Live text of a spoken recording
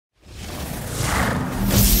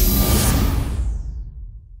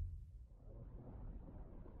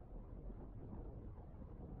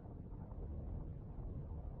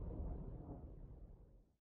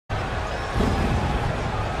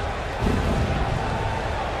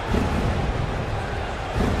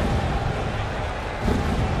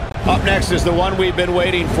Up next is the one we've been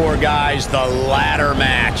waiting for, guys, the ladder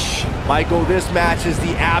match. Michael, this match is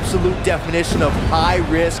the absolute definition of high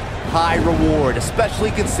risk, high reward, especially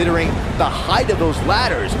considering the height of those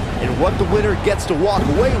ladders and what the winner gets to walk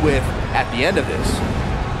away with at the end of this.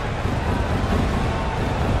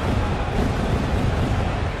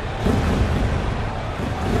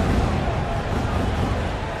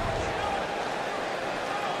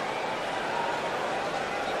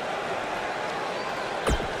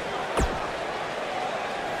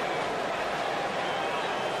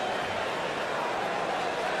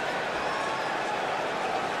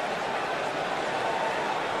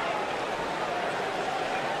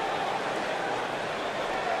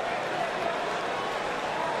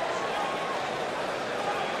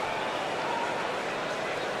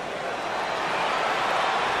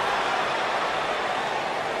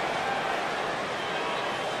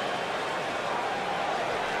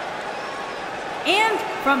 And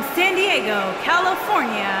from San Diego,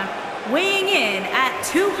 California, weighing in at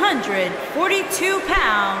 242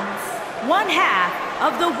 pounds, one half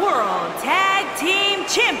of the World Tag Team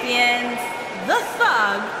Champions, the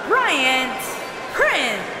Thug, Bryant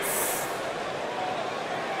Prince.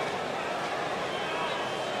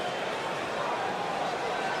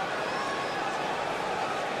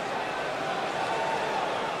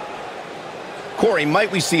 Corey,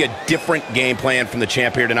 might we see a different game plan from the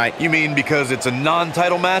champ here tonight? You mean because it's a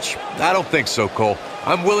non-title match? I don't think so, Cole.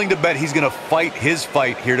 I'm willing to bet he's going to fight his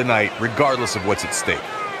fight here tonight, regardless of what's at stake.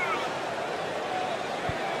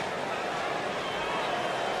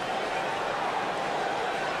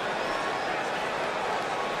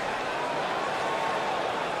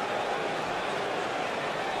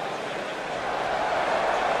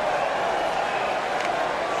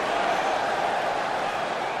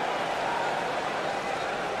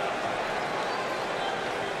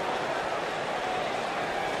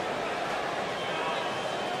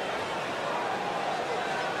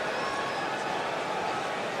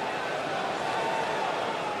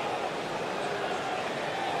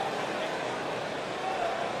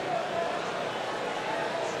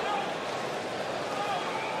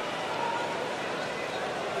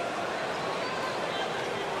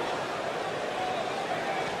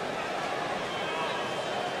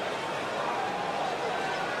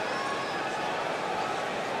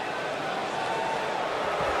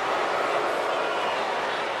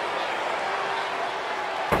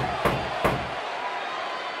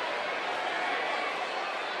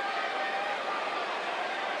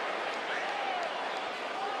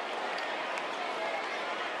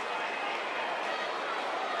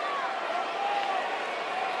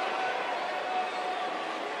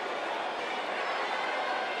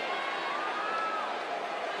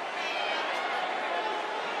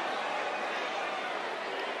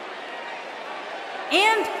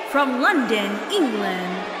 And from London,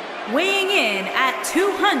 England, weighing in at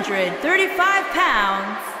 235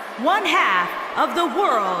 pounds, one half of the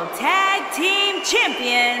World Tag Team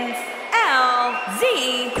Champions,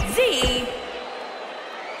 LZZ.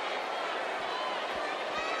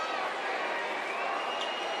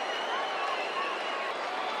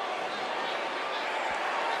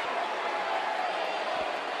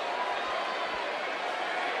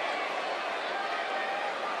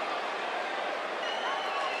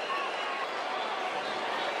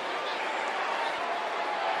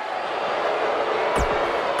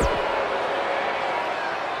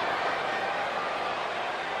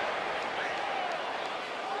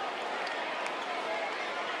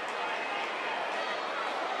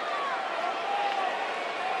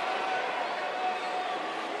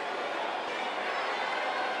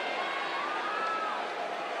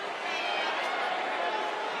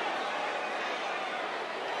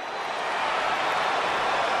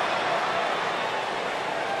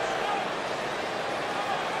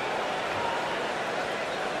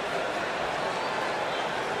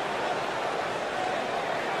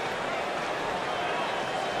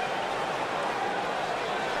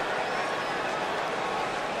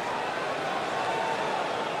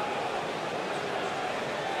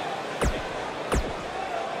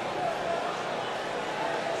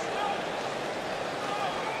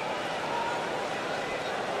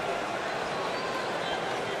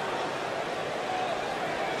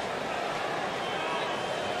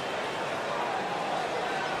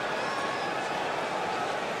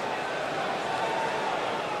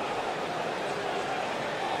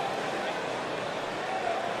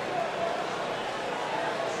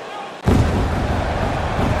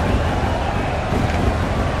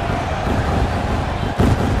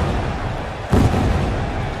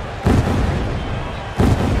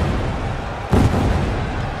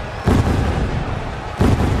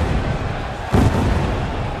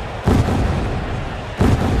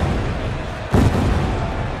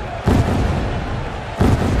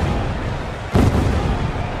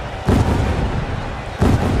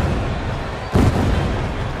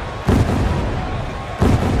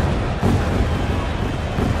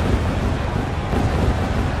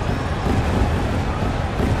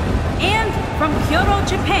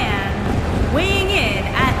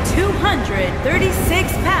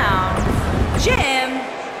 236 pounds, Jim.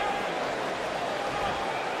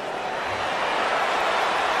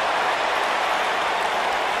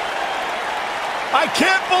 I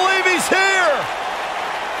can't believe he's here!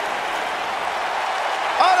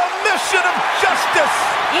 On a mission of justice!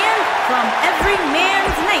 And from every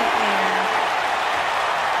man's nightmare.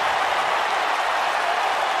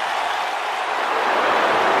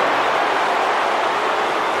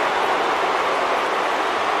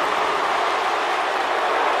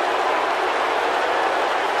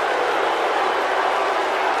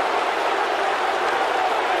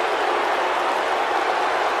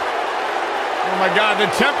 Oh my God, the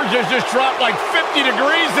temperature's just dropped like 50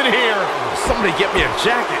 degrees in here. Somebody get me a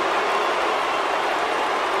jacket.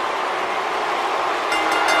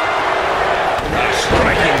 A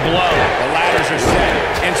striking blow. The ladders are set,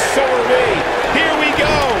 and so are we. Here we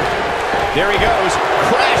go. There he goes,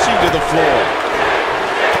 crashing to the floor.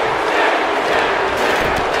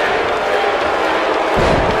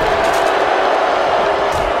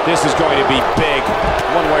 This is going to be big,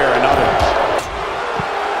 one way or another.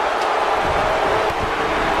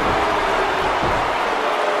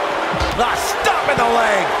 Stop in the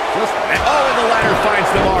leg. Oh, and the ladder finds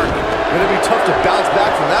the mark. Gonna be tough to bounce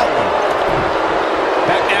back from that one.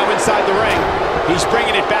 Back now inside the ring. He's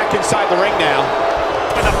bringing it back inside the ring now.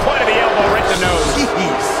 And the point of the elbow right in the nose.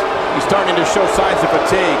 Jeez. He's starting to show signs of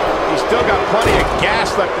fatigue. He's still got plenty of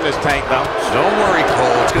gas left in his tank, though. Don't worry,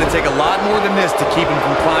 Cole. It's going to take a lot more than this to keep him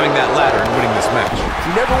from climbing that ladder and winning this match.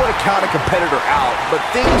 You never want to count a competitor out, but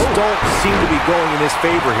things don't seem to be going in his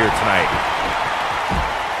favor here tonight.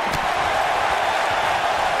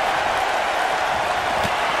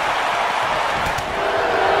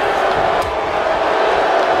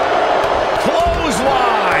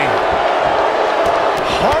 Clothesline!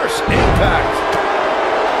 Harsh impact.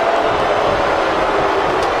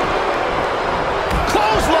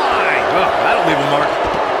 Clothesline! Oh, that'll leave a mark.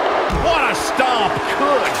 What a stomp!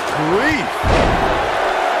 Good grief!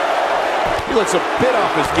 He looks a bit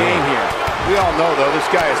off his game here. We all know, though, this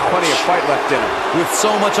guy has plenty of fight left in him. With so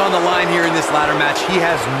much on the line here in this ladder match, he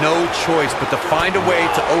has no choice but to find a way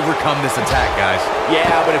to overcome this attack, guys. Yeah,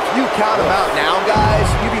 but if you count him out now, guys,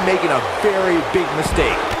 you'd be making a very big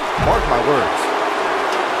mistake. Mark my words.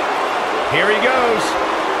 Here he goes.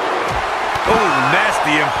 Oh,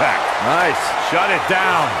 nasty impact. Nice. Shut it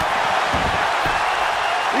down.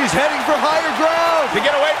 He's heading for higher ground. To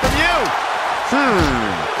get away from you.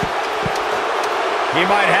 He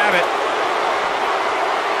might have it.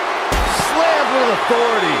 Slammed with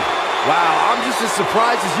authority. Wow, I'm just as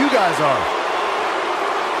surprised as you guys are.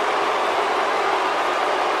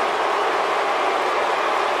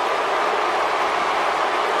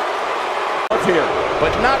 Here,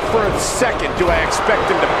 but not for a second do I expect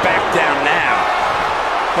him to back down now.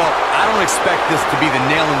 Well, I don't expect this to be the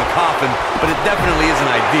nail in the coffin, but it definitely isn't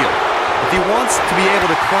ideal. If he wants to be able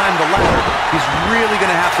to climb the ladder, he's really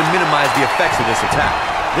going to have to minimize the effects of this attack.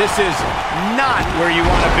 This is not where you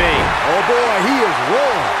want to be. Oh boy, he is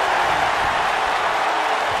rolling.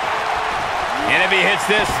 And if he hits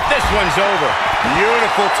this, this one's over.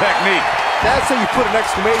 Beautiful technique. That's how you put an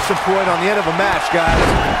exclamation point on the end of a match, guys.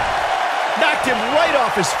 Knocked him right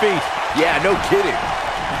off his feet. Yeah, no kidding.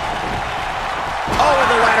 Oh, and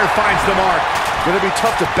the ladder finds the mark. Gonna be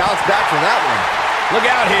tough to bounce back from that one. Look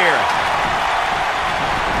out here.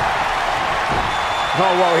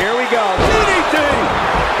 Oh, well, here we go. DDT!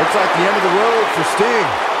 Looks like the end of the road for Sting.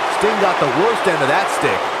 Sting got the worst end of that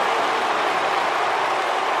stick.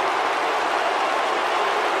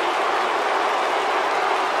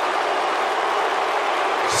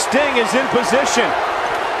 Sting is in position.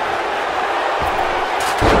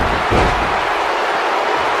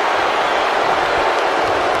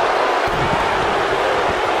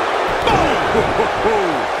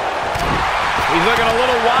 He's looking a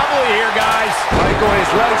little wobbly here, guys. Michael, his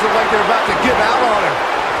legs look like they're about to give out on him.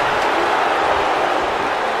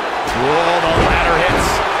 Whoa, the ladder hits.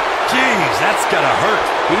 Jeez, that's gotta hurt.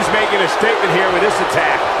 He's making a statement here with this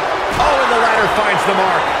attack. Oh, and the ladder finds the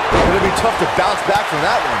mark. It'll be tough to bounce back from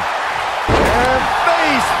that one. And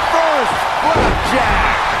face first,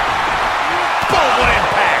 blackjack. Boom, what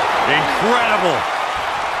impact. Incredible.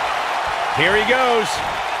 Here he goes.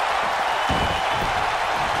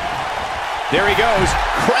 There he goes,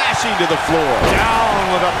 crashing to the floor. Down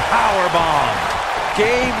with a power bomb.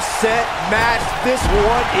 Game, set, match. This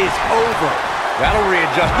one is over. That'll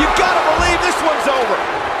readjust. You gotta believe this one's over.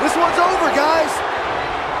 This one's over, guys.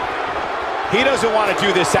 He doesn't want to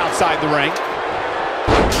do this outside the ring.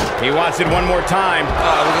 He wants it one more time.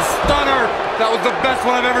 It was a stunner. That was the best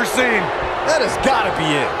one I've ever seen. That has got to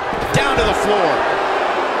be it. Down to the floor.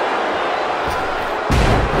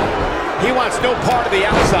 wants no part of the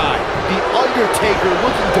outside. The Undertaker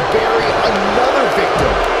looking to bury another victim.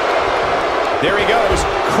 There he goes,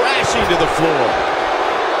 crashing to the floor.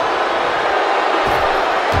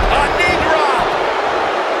 A knee drop.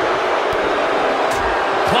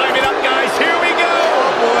 Climbing up, guys. Here we go. Oh,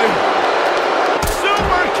 boy.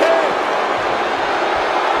 Super kick.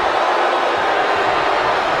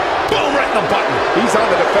 Boom, right in the button. He's on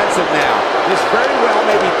the defensive now. This very well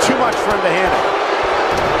may be too much for him to handle.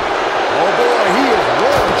 Oh, boy, he is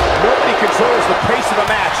rolling. Nobody controls the pace of a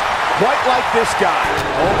match quite like this guy.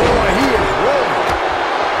 Oh, boy, he is rolling.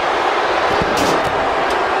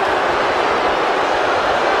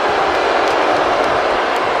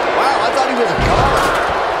 Wow, I thought he was a goner.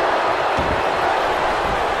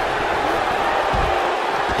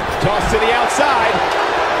 Toss to the outside.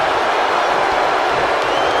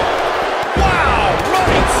 Wow,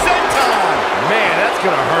 running senton. Man, that's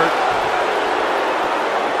gonna hurt.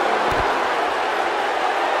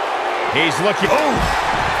 He's looking. Oh!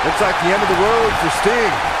 Looks like the end of the road for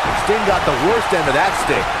Sting. Sting got the worst end of that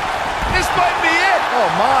stick. This might be it.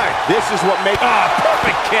 Oh, my. This is what makes...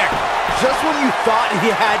 perfect kick. Just when you thought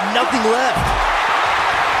he had nothing left.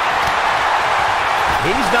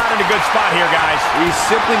 He's not in a good spot here, guys. He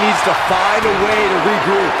simply needs to find a way to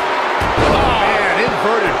regroup. Oh, man,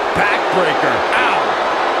 inverted backbreaker. Ow.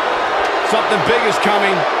 Something big is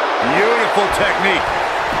coming. Beautiful technique.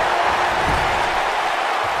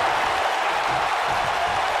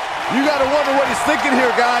 You got to wonder what he's thinking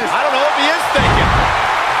here, guys. I don't know if he is thinking.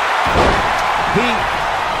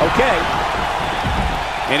 Okay.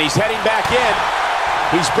 And he's heading back in.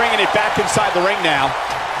 He's bringing it back inside the ring now.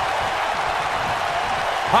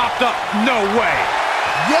 Popped up. No way.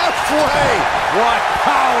 Yes way. What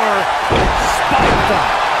power. Spiked him.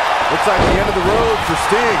 Looks like the end of the road for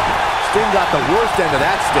Sting. Sting got the worst end of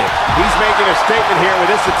that stick. He's making a statement here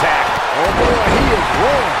with this attack. Oh, boy, he is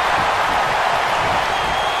rolling.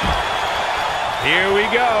 Here we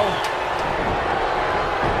go.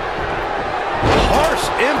 Harsh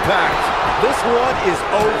impact. This one is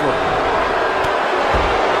over.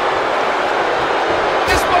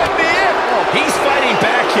 This might be it. Oh, he's fighting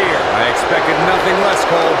back here. I expected nothing less,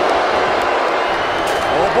 Cole.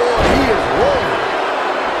 Oh, boy, he is rolling.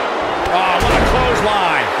 Oh, what a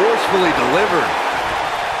clothesline. Forcefully delivered.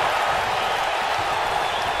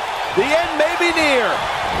 The end may be near.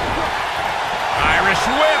 Irish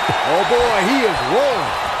whip. Oh, boy, he is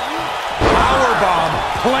rolling. Powerbomb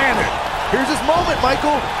planted. Here's his moment,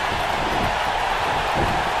 Michael.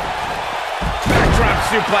 Backdrop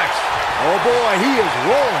suplex. Oh, boy, he is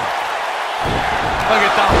rolling. Look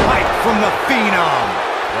at the height from the Phenom.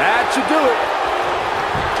 That should do it.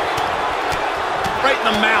 Right in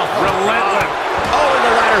the mouth. Relentless. Oh, and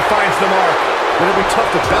the ladder finds the mark. It'll be tough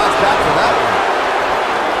to bounce back from that one.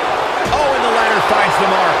 Oh, and the ladder finds the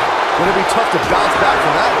mark. It'll be tough to bounce back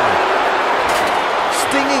from that one.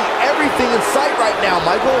 Stinging everything in sight right now,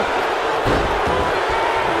 Michael.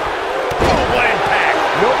 Oh, what impact.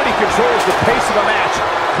 Nobody controls the pace of a match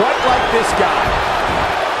quite like this guy.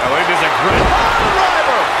 Oh, it is a great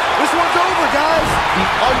driver. This one's over, guys. The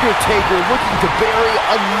Undertaker looking to bury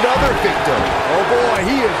another victim. Oh, boy,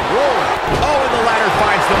 he is rolling. Oh, and the ladder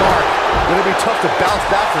finds the mark. It'll be tough to bounce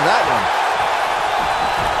back from that one.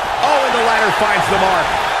 Oh, and the ladder finds the mark.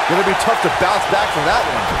 It'll be tough to bounce back from that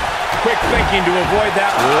one. Quick thinking to avoid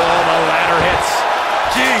that. Oh, the ladder hits.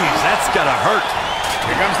 Jeez, that's gotta hurt.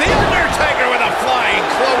 Here comes the Undertaker with a flying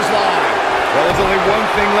clothesline. Well, there's only one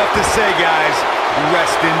thing left to say, guys.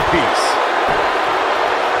 Rest in peace.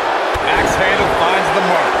 Axe handle finds the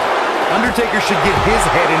mark. Undertaker should get his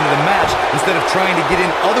head into the match instead of trying to get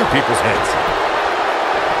in other people's heads.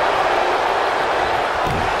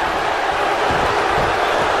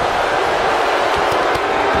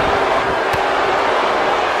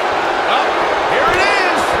 Oh, here it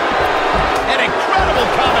is. An incredible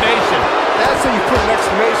combination. That's how you put an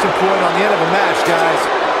exclamation point on the end of a match, guys.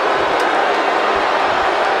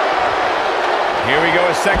 Here we go,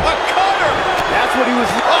 a second. A cutter! That's what he was...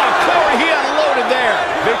 Oh, Corey, he unloaded there.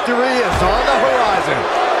 Victory is on the horizon.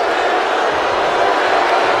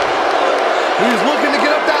 He's looking to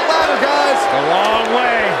get up that ladder, guys. A long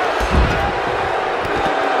way.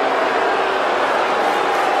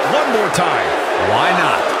 One more time. Why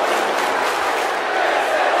not?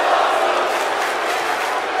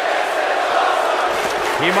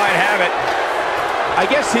 He might have it. I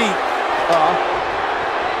guess he,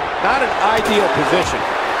 not an ideal position.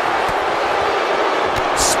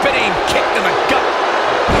 Spinning kick to the gut.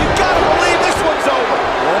 You gotta believe this one's over.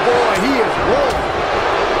 Oh boy, he is rolling.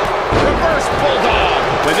 Reverse bulldog.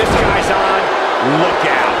 When this guy's on, look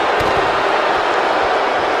out.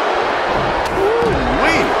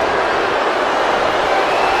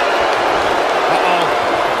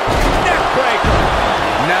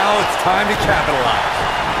 time to capitalize.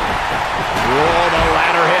 Whoa, the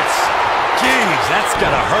ladder hits. Jeez, that's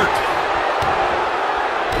gonna hurt.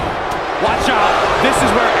 Watch out. This is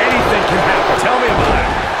where anything can happen. Tell me about it.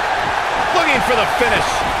 Looking for the finish.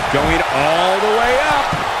 Going all the way up.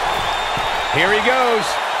 Here he goes.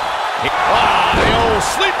 Ah, the old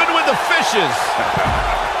sleeping with the fishes.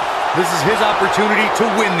 This is his opportunity to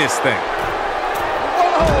win this thing.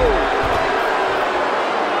 Whoa!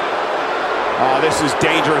 Oh, this is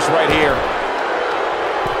dangerous right here.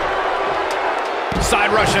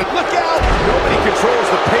 Side Russian. Look out! Nobody controls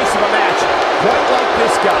the pace of a match quite like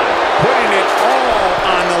this guy. Putting it all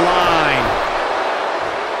on the line.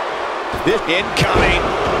 This incoming.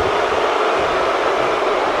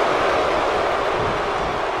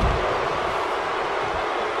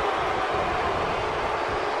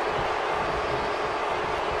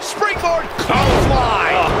 Springboard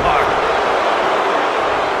clothesline. Oh.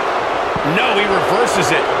 No, he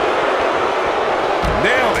reverses it.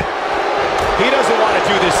 Nailed it. He doesn't want to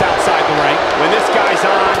do this outside the ring. When this guy's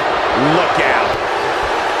on, look out.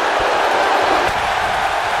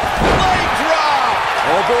 Leg drop.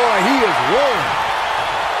 Oh boy, he is rolling.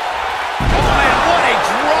 Oh man, what a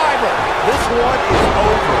driver. This one is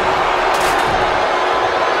over.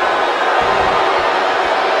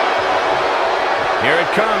 Here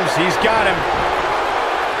it comes. He's got him.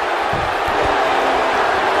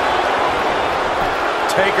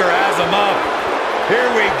 Taker has him up. Here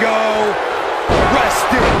we go. Rest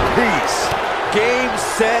in peace. Game,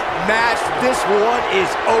 set, match. This one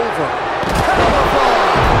is over.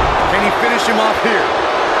 Can he finish him off here?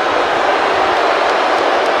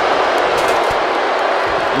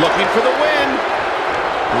 Looking for the win.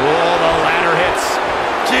 Whoa, the ladder hits.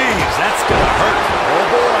 Jeez, that's gonna hurt. Oh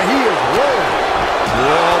boy, he is rolling.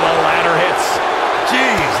 Whoa, the ladder hits.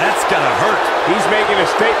 Jeez, that's gonna hurt. He's making a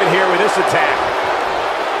statement here with this attack.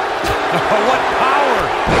 What power!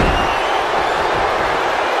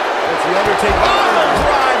 It's the Undertaker. Oh,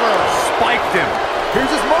 driver! Spiked him.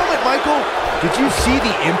 Here's his moment, Michael. Did you see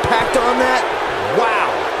the impact on that?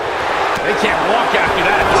 Wow! They can't walk after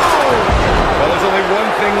that. Well, there's only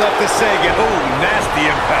one thing left to say. Oh,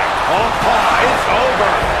 nasty impact. Oh, it's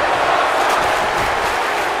over.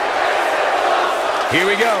 Here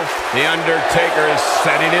we go. The Undertaker is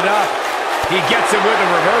setting it up. He gets it with a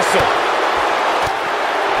reversal.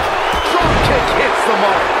 Drop kick hits the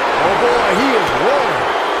mark. Oh boy, he is rolling.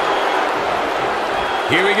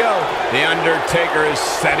 Here we go. The Undertaker is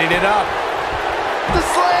setting it up. The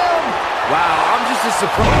slam. Wow, I'm just as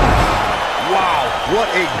surprised. Wow, what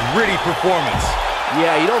a gritty performance.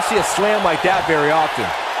 Yeah, you don't see a slam like that very often.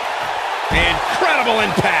 Incredible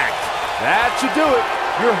impact. That should do it.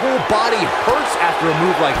 Your whole body hurts after a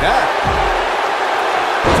move like that.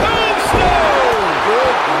 Tombstone!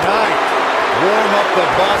 Good night. Warm up the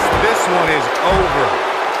bus. This one is over.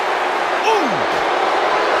 Ooh!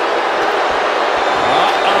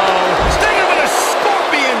 Uh-oh. Stinger with a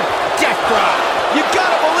scorpion death drop. You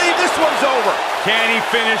gotta believe this one's over. Can he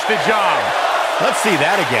finish the job? Let's see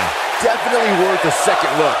that again. Definitely worth a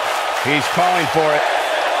second look. He's calling for it.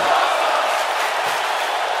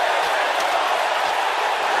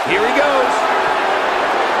 Here he goes.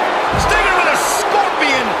 Stinger with a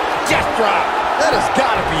scorpion death drop. That has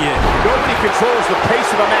got to be it. Nobody controls the pace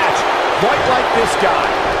of a match quite like this guy.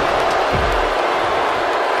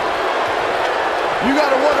 You got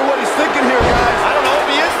to wonder what he's thinking here, guys. I don't know if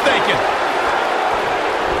he is thinking.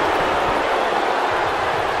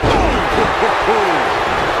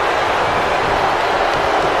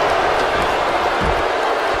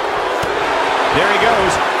 There he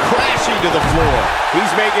goes, crashing to the floor.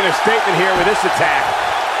 He's making a statement here with this attack.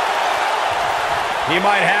 He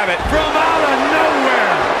might have it. From out of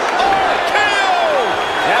nowhere. Oh, KO!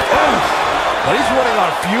 But he's running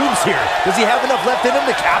on fumes here. Does he have enough left in him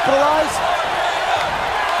to capitalize?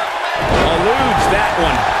 Eludes that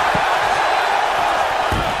one.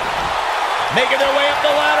 Making their way up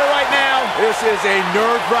the ladder right now. This is a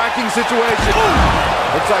nerve-wracking situation.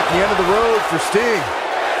 Looks like the end of the road for Sting.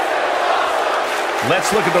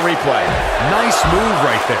 Let's look at the replay. Nice move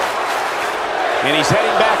right there. And he's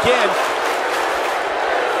heading back in.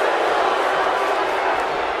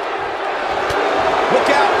 Look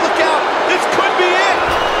out, look out. This could be it.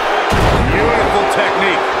 Beautiful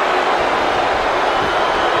technique.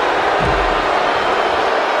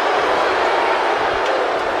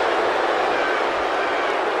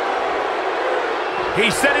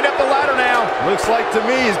 He's setting up the ladder now. Looks like to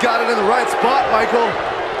me he's got it in the right spot, Michael.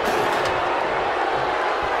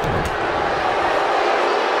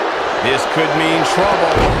 This could mean trouble.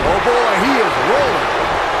 Oh boy, he is rolling.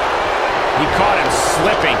 He caught him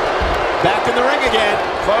slipping. Back in the ring again,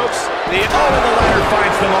 folks. And the ladder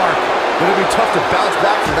finds the mark. It'll be tough to bounce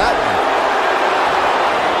back from that one.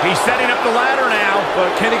 He's setting up the ladder now.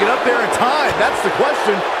 But can he get up there in time? That's the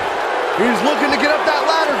question. He's looking to get up that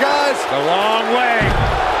ladder, guys. A long way.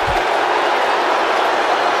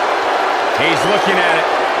 He's looking at it.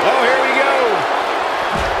 Oh, here we go.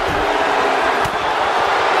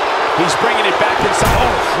 He's bringing it back inside.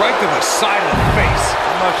 Oh, right to the side of the face.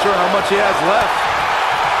 I'm not sure how much he has left.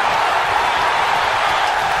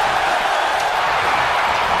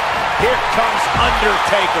 Here comes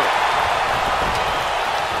Undertaker.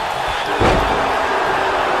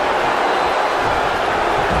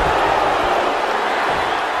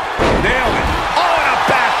 Nailed it. Oh, and a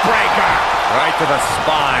backbreaker. Right to the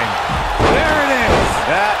spine. There it is.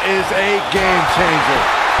 That is a game changer.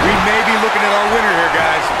 We may be looking at our winner here,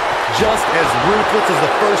 guys. Just as ruthless as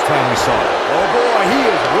the first time we saw it. Oh boy, he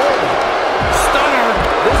is rolling. Stunner.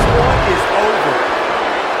 This one is over.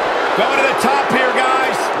 Going to the top here,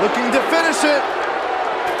 guys. Looking to finish it.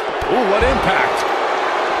 Ooh, what impact.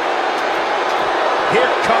 Here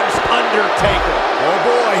comes Undertaker. Oh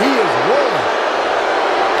boy, he is rolling.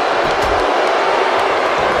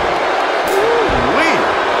 Ooh-wee.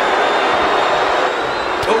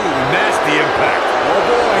 Oh, nasty impact. Oh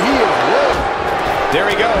boy, he is rolling. There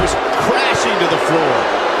he goes, crashing to the floor.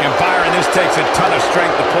 And Byron, this takes a ton of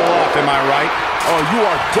strength to pull off, am I right? Oh, you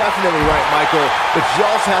are definitely right, Michael. But you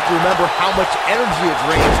also have to remember how much energy it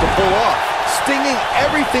drains to pull off. Stinging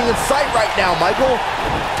everything in sight right now, Michael.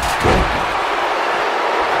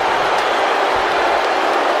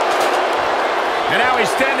 And now he's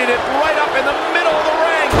standing it right up in the middle of the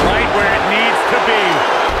ring. Right where it needs to be.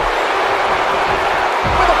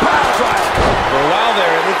 With a power drive. For a while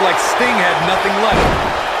there, it looked like Sting had nothing left.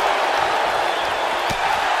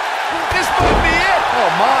 This might be it.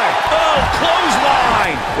 Oh, my. Oh,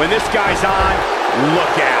 clothesline. When this guy's on,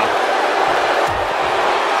 look out.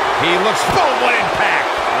 He looks full. What impact.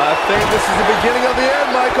 I think this is the beginning of the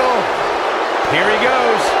end, Michael. Here he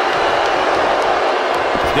goes.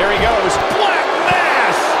 There he goes. Black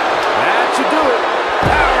Mass. That should do it.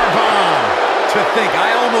 Powerbomb. To think,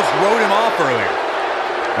 I almost wrote him off earlier.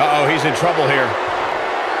 Uh-oh, he's in trouble here.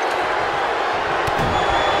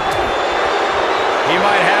 He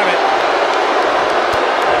might have it.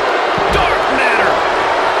 Dark Matter.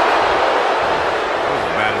 That was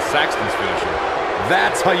as bad as Saxton's finisher.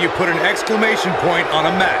 That's how you put an exclamation point on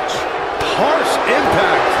a match. Harsh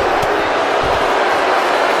impact.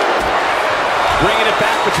 Bringing it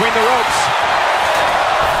back between the ropes.